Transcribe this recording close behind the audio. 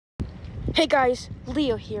Hey guys,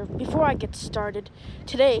 Leo here. Before I get started,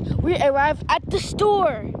 today we arrived at the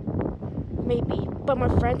store. Maybe, but my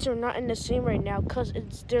friends are not in the scene right now because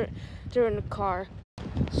they're in the car.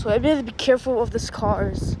 So I better be careful of these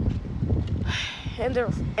cars and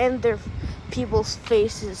their people's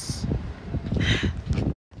faces.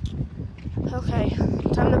 Okay,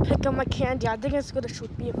 time to pick up my candy. I think it's gonna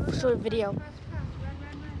be a short video.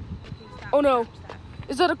 Oh no,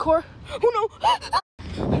 is that a car? Oh no!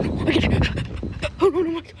 Oh no,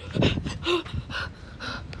 my God.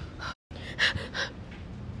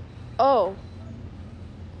 Oh,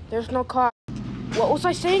 there's no car. What was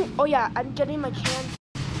I saying? Oh yeah, I'm getting my candy.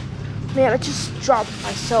 Man, I just dropped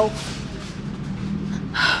myself.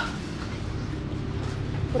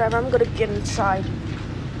 Whatever, I'm gonna get inside.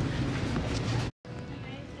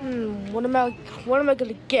 What am I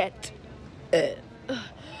gonna get? Did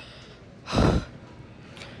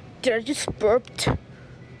I just burped?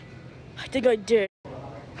 I think I did.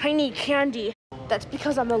 I need candy. That's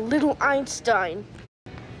because I'm a little Einstein.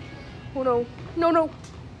 Oh no, no.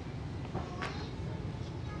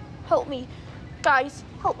 Help me. Guys,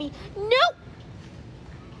 help me.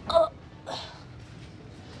 No!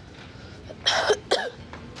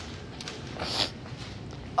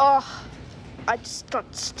 Oh, I just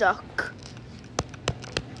got stuck.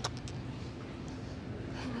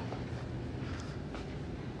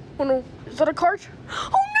 Oh no, is that a cart?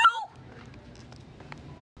 Oh no!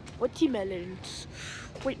 Watermelons.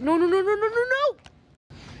 Wait, no.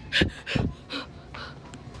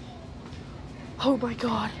 Oh my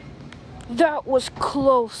God, that was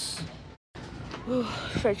close.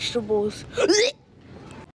 Vegetables.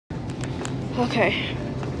 Okay.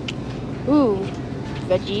 Ooh,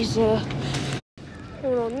 veggies. Oh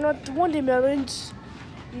no, not the watermelons.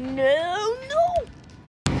 No.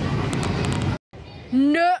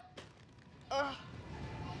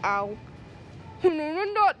 Ow. No,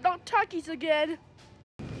 not Takis again.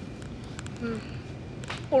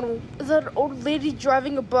 Oh no, is that an old lady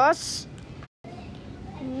driving a bus?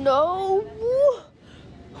 No.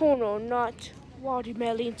 Oh no, not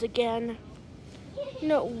watermelons again.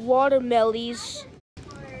 No, watermellies.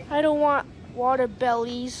 I don't want water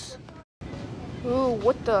bellies. Ooh,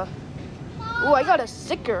 what the? Ooh, I got a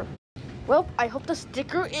sticker. Well, I hope the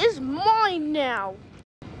sticker is mine now.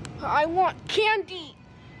 I want candy.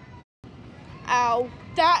 Ow,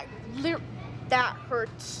 that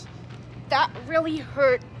hurts. That really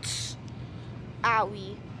hurts.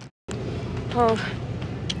 Owie. All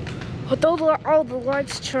the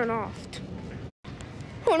lights turn off.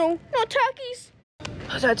 Oh no, not Takis.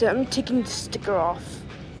 That's it, I'm taking the sticker off.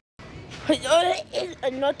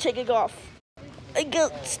 I'm not taking off. I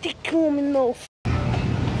got sticker on my mouth.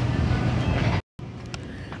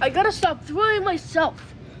 I gotta stop throwing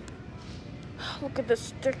myself. Look at the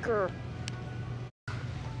sticker.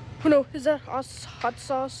 Oh no, is that hot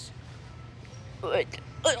sauce? Oh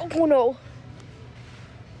no.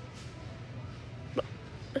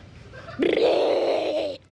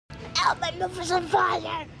 Ow, my mouth is on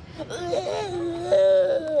fire.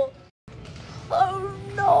 Oh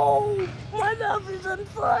no, my mouth is on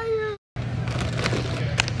fire.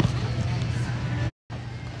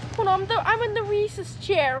 Hold on, I'm in the Reese's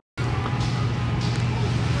chair.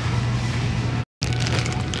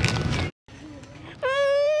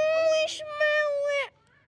 I smell it.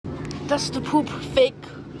 That's the poop fake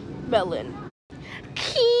melon.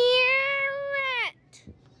 Carrot.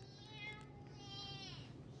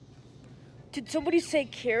 Did somebody say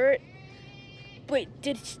carrot? Wait,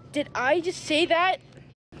 did I just say that?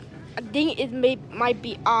 I think it might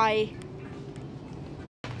be I.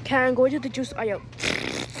 Can I go into the juice aisle?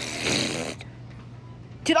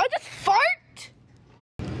 Did I just fart?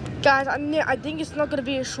 Guys, I think it's not gonna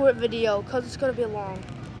be a short video because it's gonna be long.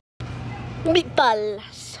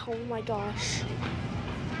 Meatballs. Oh my gosh.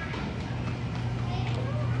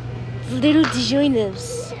 Little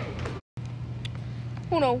DeJoyners.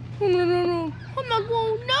 Oh no. No. I'm not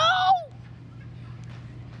going. No!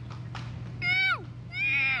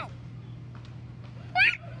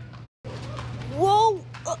 Whoa!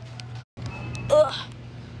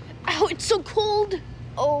 Ow, it's so cold!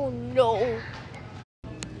 Oh no!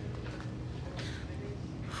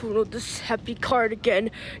 Oh no, this happy card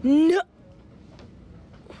again. No!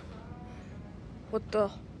 What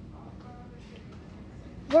the?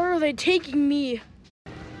 Where are they taking me?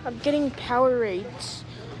 I'm getting Powerades.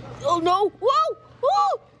 Oh no! Whoa!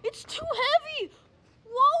 Whoa! It's too heavy!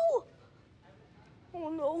 Whoa! Oh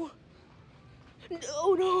no!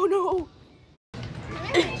 No!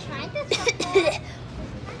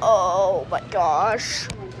 Oh my gosh.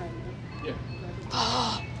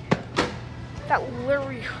 That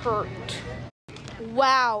literally hurt.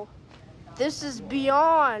 Wow. This is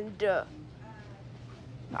beyond.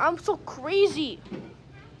 I'm so crazy.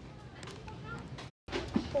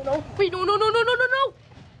 Oh no. Wait, no.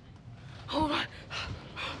 Hold on.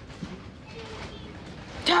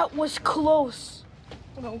 That was close.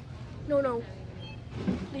 No.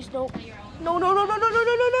 Please no.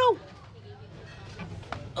 No.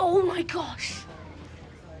 Oh my gosh.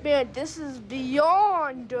 Man, this is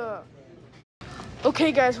beyond.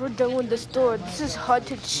 Okay guys, we're done with the store. This is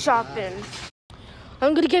haunted shopping.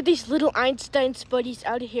 I'm gonna get these little Einsteins buddies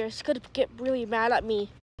out of here. It's gonna get really mad at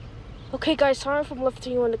me. Okay guys, sorry if I'm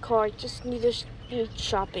lifting you in the car. I just need to be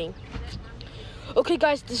shopping. Okay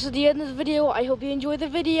guys, this is the end of the video. I hope you enjoyed the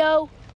video.